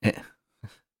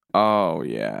 Oh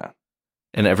yeah.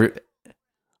 And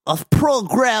I've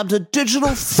programmed a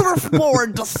digital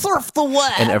surfboard to surf the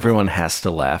web. and everyone has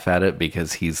to laugh at it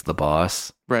because he's the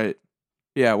boss. Right.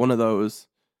 Yeah, one of those.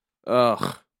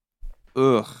 Ugh.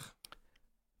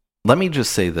 Let me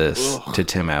just say this Ugh. to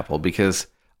Tim Apple, because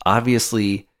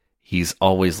obviously he's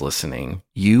always listening.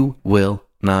 You will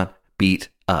not beat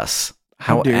us.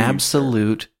 How dare you, sir.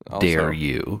 absolute Also. dare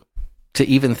you to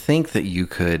even think that you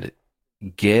could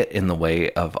get in the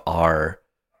way of our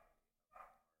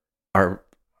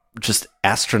just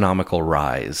astronomical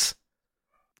rise.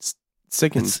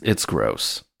 Sickens. It's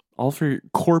gross. All for your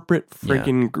corporate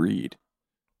freaking greed.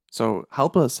 So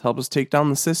help us take down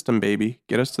the system, baby.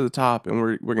 Get us to the top, and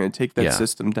we're gonna take that Yeah.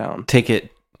 system down. Take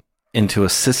it into a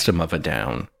system of a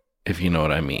down, if you know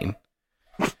what I mean.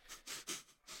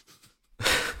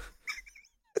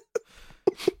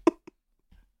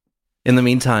 In the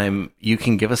meantime, you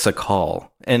can give us a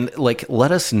call and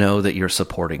let us know that you're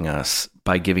supporting us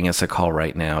by giving us a call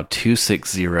right now,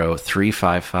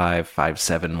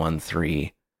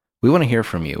 260-355-5713. We want to hear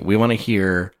from you. We want to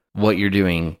hear what you're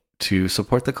doing to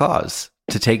support the cause,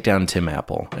 to take down Tim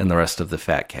Apple and the rest of the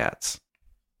fat cats.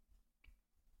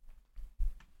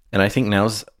 And I think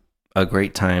now's a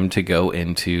great time to go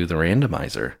into the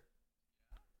randomizer.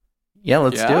 Yeah,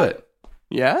 let's do it.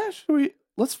 Yeah,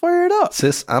 let's fire it up.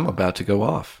 Sis, I'm about to go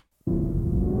off.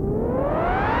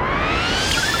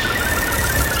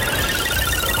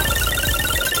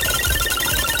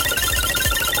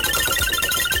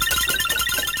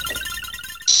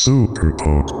 Super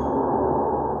Poke.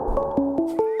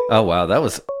 Oh, wow. That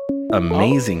was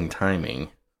amazing timing.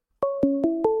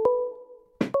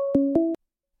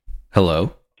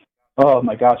 Hello? Oh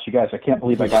my gosh, you guys! I can't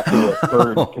believe I got through a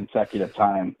third consecutive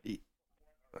time.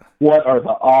 What are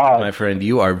the odds? My friend,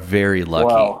 you are very lucky.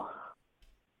 Wow.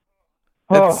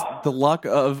 It's the luck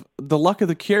of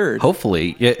the cured.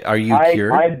 Hopefully. Are you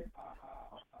cured?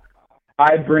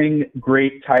 I bring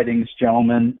great tidings,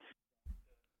 gentlemen.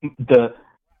 The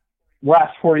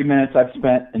last 40 minutes I've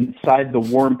spent inside the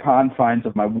warm confines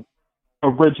of my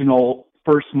original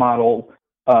first model,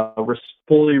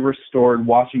 fully restored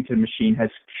Washington machine has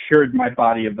cured my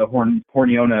body of the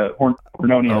Hornionia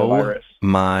virus.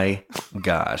 My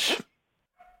gosh.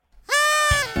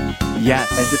 Yes.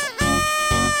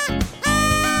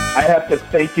 I have to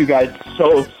thank you guys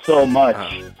so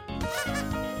much.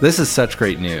 This is such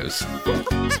great news.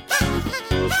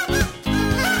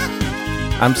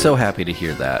 I'm so happy to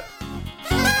hear that.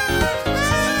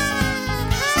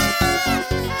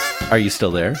 Are you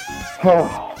still there?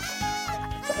 Oh,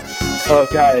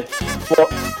 guys. Well,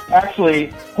 actually,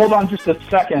 hold on just a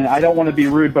second. I don't want to be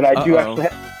rude, but I do actually.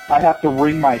 I have to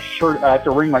wring my shirt. I have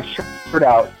to wring my shirt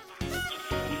out.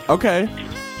 Okay.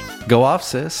 Go off,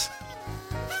 sis.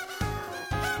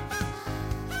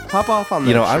 Pop off on that.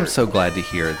 You know, I'm shirt. so glad to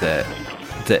hear that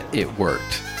it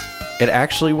worked. It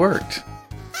actually worked.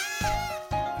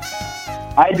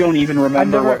 I don't even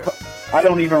remember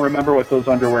what those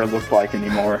underwear looked like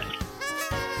anymore.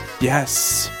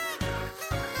 Yes.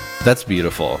 That's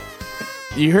beautiful.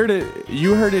 You heard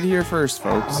it here first,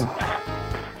 folks.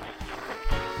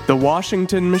 The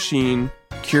Washington machine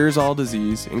cures all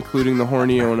disease, including the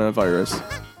Hornionia virus.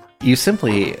 You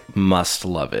simply must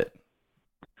love it.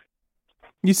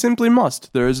 You simply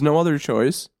must. There is no other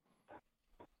choice.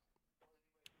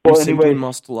 Well, You simply anyway,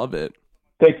 must love it.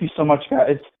 thank you so much,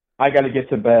 guys. I got to get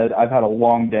to bed. I've had a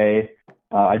long day.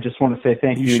 I just want to say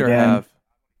thank you sure again. have.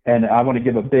 And I want to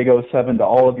give a big 07 to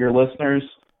all of your listeners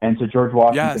and to George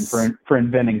Washington Yes. for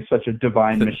inventing such a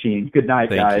divine machine. Good night,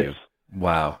 Thank guys. you.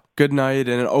 Wow. Good night,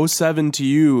 and an 07 to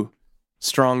you,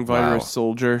 strong virus Wow.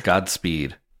 soldier.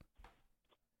 Godspeed.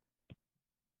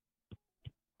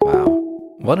 Wow.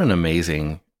 What an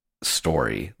amazing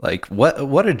story. Like,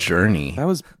 what a journey.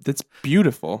 That's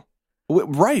beautiful.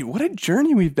 Right, what a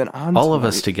journey we've been on. All of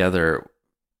us tonight. together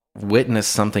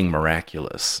witnessed something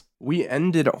miraculous. We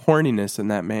ended horniness in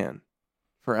that man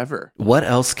forever. What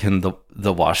else can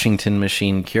the Washington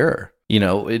machine cure? You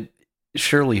know,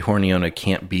 surely Hornionia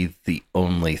can't be the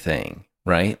only thing,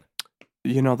 right?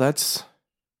 You know, that's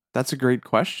a great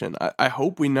question. I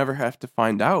hope we never have to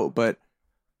find out, but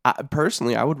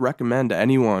personally, I would recommend to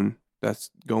anyone that's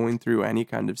going through any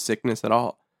kind of sickness at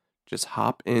all, just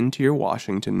hop into your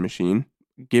Washington machine,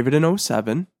 give it an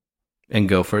 07, And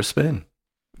go for a spin.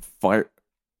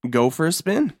 Go for a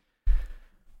spin.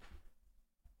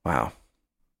 Wow.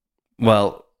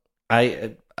 Well,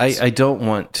 I don't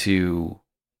want to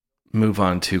move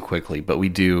on too quickly, but we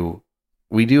do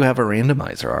have a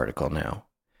randomizer article now.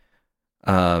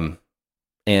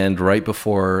 And right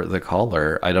before the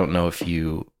caller, I don't know if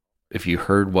you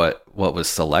heard what was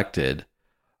selected.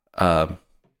 Can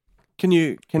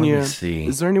you Let me see.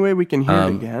 Is there any way we can hear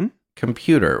it again?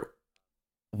 Computer,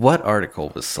 what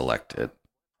article was selected?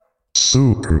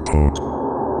 Super Poke.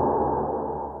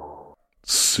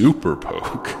 Super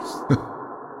Poke.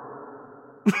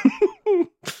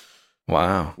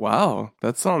 Wow. Wow,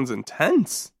 that sounds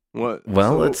intense. What?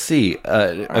 Well, so- let's see.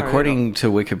 right. According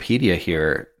to Wikipedia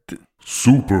here,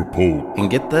 Super Poke. and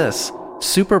get this,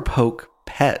 Super Poke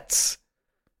Pets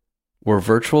were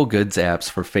virtual goods apps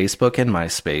for Facebook and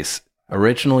MySpace,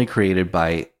 originally created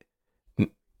by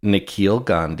Nikhil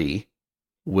Gandhi,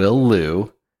 Will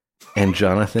Liu, and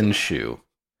Jonathan Shu.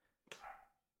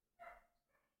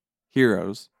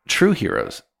 Heroes. True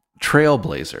heroes,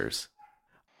 trailblazers.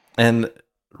 And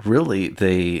really,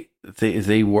 they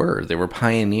were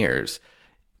pioneers.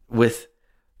 With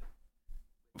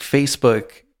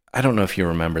Facebook, I don't know if you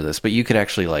remember this, but you could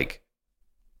actually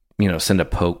send a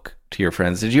poke to your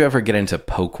friends. Did you ever get into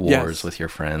poke wars Yes. with your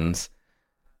friends?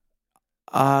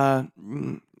 I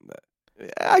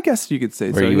guess you could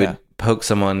say Where so. you Yeah. would poke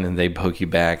someone and they'd poke you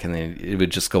back, and then it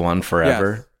would just go on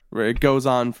forever. Yes. Where it goes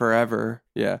on forever.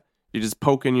 Yeah. You just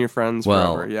poking your friends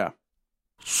Well, forever. Yeah.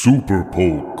 Super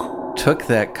Poke. Took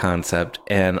that concept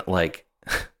and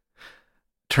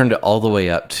turned it all the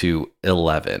way up to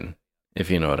 11,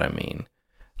 if you know what I mean.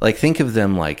 Like, think of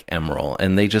them like Emerald,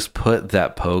 and they just put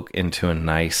that poke into a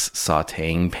nice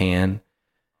sauteing pan,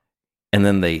 and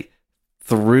then they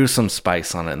threw some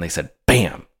spice on it, and they said,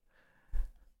 bam!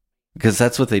 Because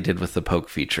that's what they did with the poke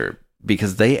feature,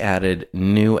 because they added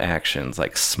new actions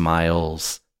like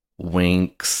smiles,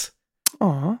 winks,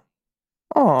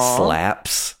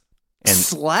 slaps, and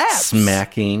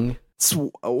smacking.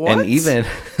 What? And even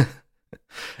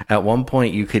at one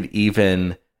point, you could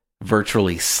even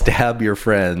virtually stab your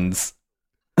friends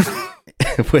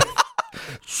with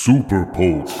Super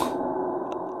Poke.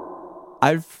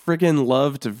 I freaking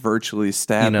love to virtually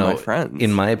stab my friends.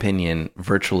 In my opinion,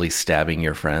 virtually stabbing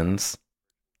your friends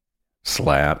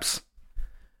slaps.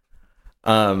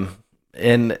 And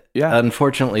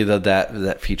unfortunately, though,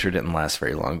 that feature didn't last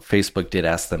very long. Facebook did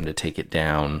ask them to take it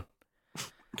down.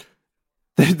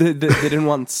 They didn't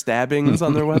want stabbings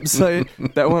on their website.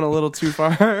 That went a little too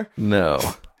far. No.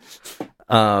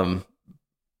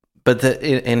 But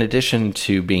in addition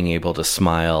to being able to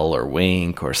smile or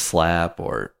wink or slap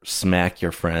or smack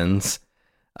your friends,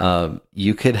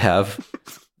 you could have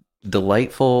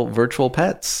delightful virtual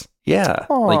pets. Yeah.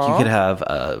 Aww. Like you could have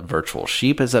a virtual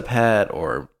sheep as a pet,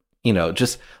 or,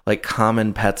 just like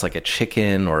common pets like a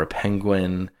chicken or a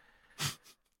penguin.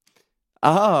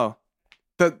 Oh.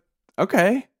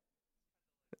 Okay.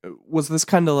 Was this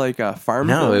kind of like a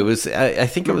Farmville? No, it was, I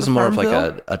think it was more of like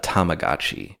Farmville? a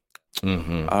Tamagotchi.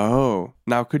 Mm-hmm. Oh.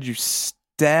 Now, could you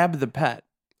stab the pet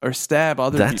or stab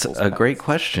other That's people's a pets? great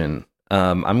question.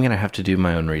 I'm going to have to do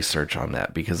my own research on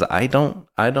that because I don't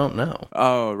know.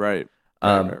 Oh, right.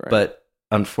 Right. But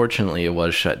unfortunately, it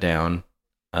was shut down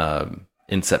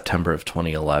in September of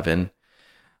 2011.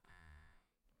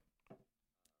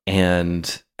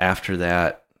 And after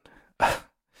that,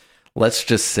 let's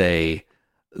just say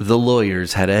the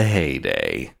lawyers had a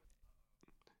heyday.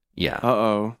 Yeah.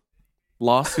 Uh-oh.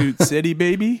 Lawsuit City,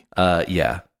 baby?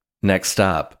 Yeah. Next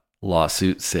stop,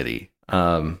 Lawsuit City.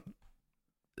 It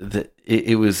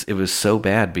was so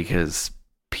bad because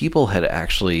people had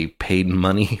actually paid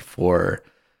money for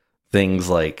things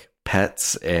like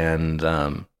pets and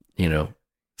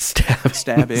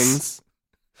stabbings,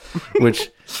 which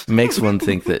makes one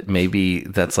think that maybe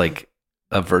that's like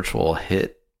a virtual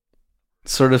hit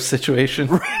sort of situation.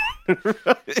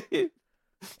 Right.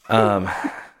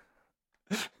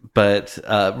 But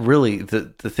really,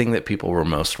 the thing that people were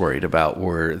most worried about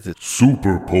were the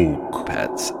Super Poke.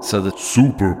 pets. So the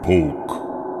Super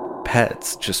Poke.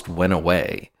 pets just went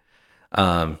away.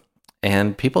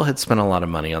 And people had spent a lot of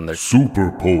money on their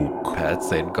Super Poke. pets.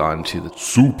 They'd gone to the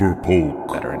Super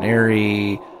Poke.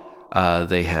 veterinary.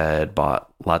 They had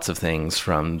bought lots of things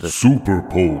from the Super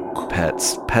Poke.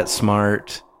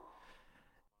 PetSmart.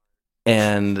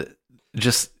 And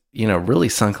just, really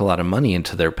sunk a lot of money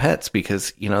into their pets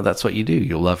because, that's what you do.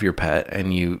 You love your pet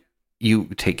and you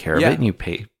take care of it and you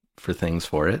pay for things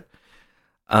for it.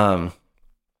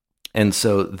 And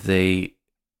so they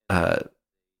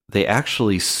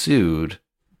actually sued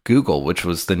Google, which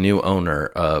was the new owner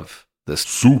of this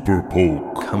Super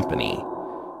Poke company,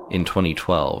 in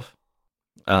 2012.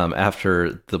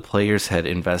 After the players had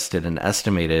invested an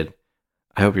estimated,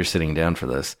 I hope you're sitting down for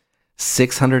this,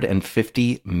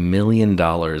 $650 million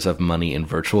of money in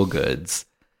virtual goods.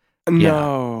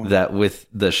 No. Yeah, that with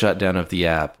the shutdown of the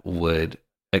app would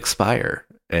expire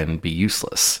and be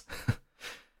useless.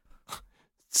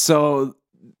 So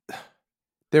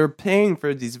they were paying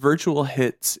for these virtual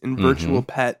hits and virtual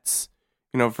pets,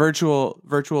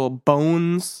 virtual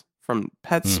bones from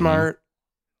PetSmart,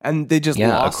 and they just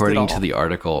lost according it all. to the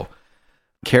article,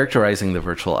 characterizing the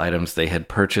virtual items they had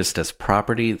purchased as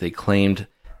property, they claimed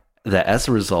that as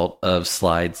a result of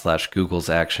Slide/Google's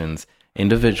actions,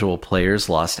 individual players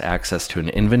lost access to an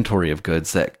inventory of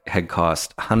goods that had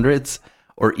cost hundreds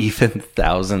or even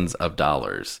thousands of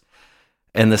dollars.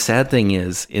 And the sad thing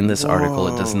is, in this article,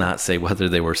 it does not say whether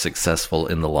they were successful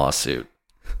in the lawsuit.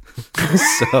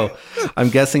 So I'm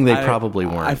guessing they probably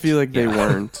weren't. I feel like they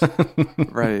weren't.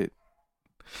 Right.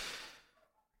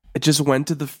 It just went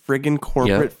to the friggin'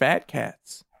 corporate fat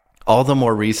cats. All the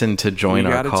more reason to join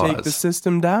our cause. You gotta take the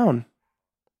system down.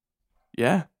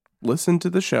 Yeah. Listen to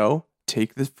the show.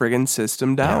 Take the friggin'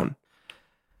 system down. Yeah.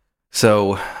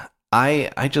 So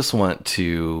I just want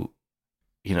to,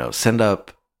 send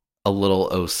up a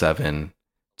little 07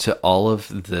 to all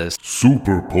of the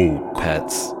Super Poke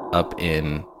pets up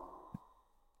in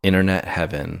internet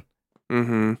heaven.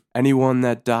 Mm-hmm. Anyone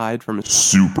that died from a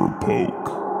Super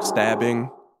Poke stabbing,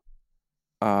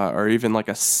 or even like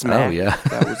a smack. Oh, yeah.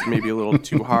 That was maybe a little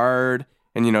too hard.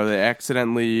 And, they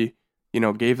accidentally,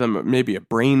 gave them maybe a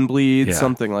brain bleed,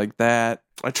 something like that.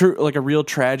 a real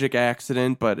tragic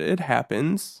accident, but it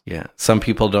happens. Yeah. Some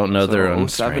people don't know their So, own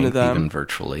 7 strength, of them. even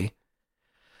virtually.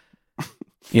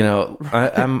 You know,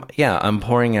 I'm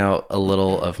pouring out a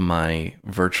little of my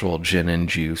virtual gin and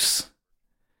juice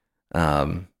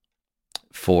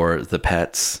for the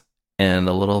pets, and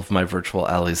a little of my virtual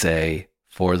Alizé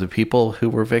for the people who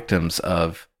were victims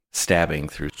of stabbing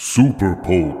through. Super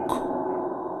Poke.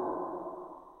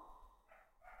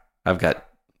 I've got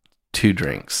 2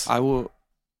 drinks. I will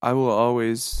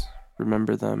always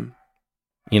remember them.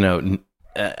 You know,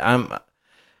 I'm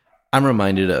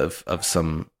reminded of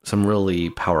some really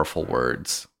powerful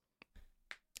words.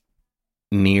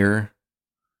 Near,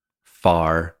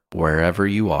 far, wherever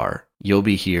you are, you'll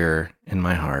be here in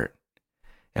my heart,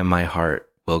 and my heart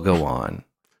will go on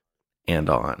and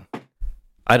on.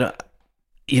 I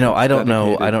don't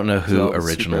know who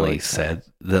originally said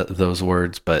those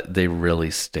words, but they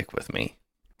really stick with me.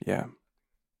 Yeah.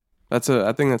 I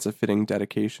think that's a fitting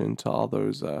dedication to all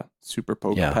those Super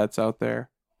Poke pets out there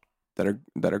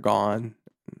that are gone.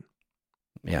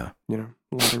 Yeah. You know,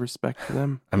 a lot of respect for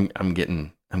them. I'm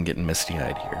getting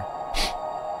misty-eyed here.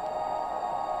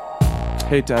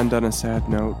 Hate to end on a sad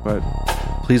note, but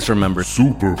please remember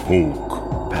Super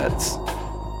Poke pets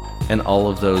and all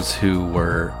of those who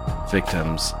were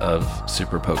victims of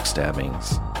Super Poke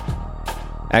stabbings.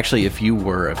 Actually, if you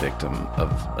were a victim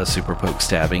of a Super Poke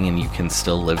stabbing and you can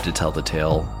still live to tell the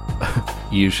tale,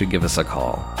 you should give us a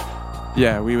call.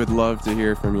 Yeah, we would love to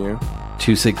hear from you.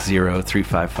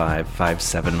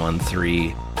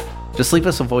 260-355-5713. Just leave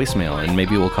us a voicemail and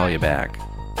maybe we'll call you back.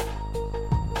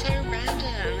 So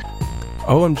random.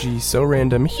 OMG So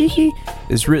Random Hee Hee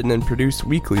is written and produced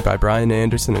weekly by Brian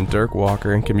Anderson and Dirk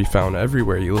Walker and can be found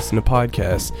everywhere you listen to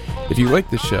podcasts. If you like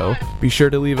the show, be sure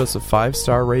to leave us a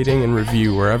 5-star rating and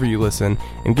review wherever you listen,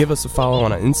 and give us a follow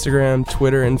on Instagram,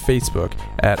 Twitter, and Facebook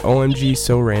at OMG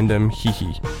So Random Hee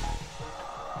Hee.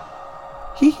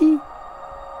 Hee hee.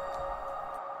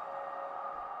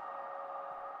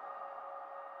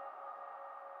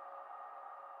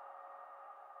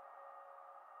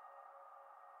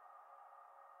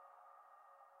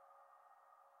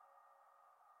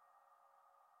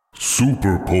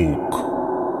 Super Poke.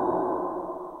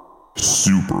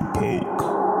 Super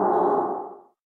Poke.